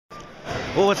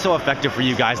What was so effective for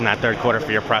you guys in that third quarter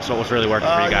for your press? What was really working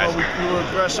for you guys? We were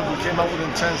aggressive. We came out with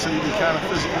intensity. We kind of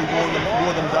physically wore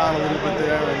them down a little bit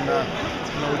there, and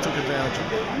we took advantage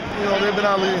of it. They've been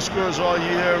our leading scorers all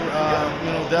year.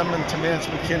 Them and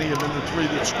Terrence McKinney have been the three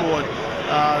that scored.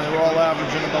 They were all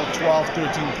averaging about 12,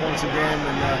 13 points a game,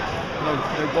 and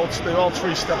they all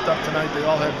three stepped up tonight. They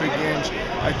all had big games.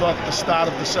 I thought at the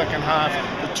start of the second half,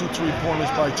 the 2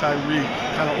 3-pointers by Tyree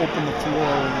kind of opened the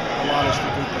floor and allowed us to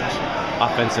do things.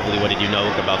 Offensively, what did you know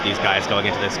about these guys going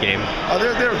into this game?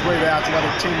 They're a great athletic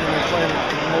team, and they're playing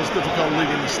in the most difficult league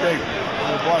in the state.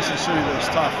 Boston City, that's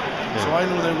tough. Yeah. So I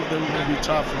knew they were going to be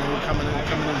tough, and they were coming in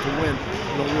to win.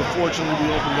 Fortunately,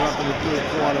 we opened it up in the third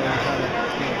quarter and kind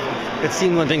of. It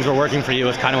seemed when things were working for you, it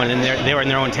was kind of when they were in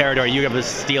their own territory, you were able to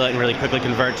steal it and really quickly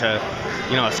convert to,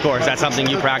 a score. Is that something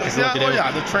you practice and look to do?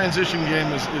 Yeah, the transition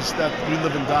game is that we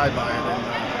live and die by it.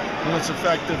 And when it's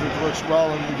effective, it works well,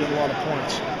 and we get a lot of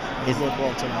points.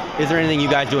 Is there anything you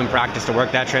guys do in practice to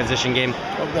work that transition game?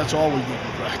 Well, that's all we do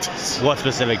in practice. What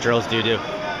specific drills do you do?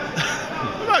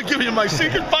 I'm not giving you my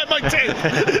secret, buy my tape.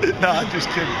 No, I'm just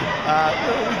kidding.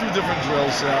 We do different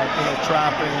drills,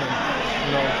 trapping, and,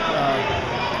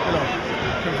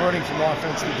 converting from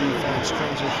offense to defense,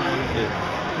 transitioning,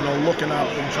 looking up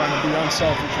and trying to be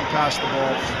unselfish and pass the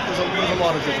ball. There's a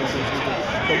lot of different things we do.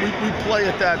 But we play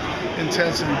at that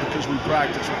intensity because we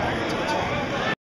practice with that intensity.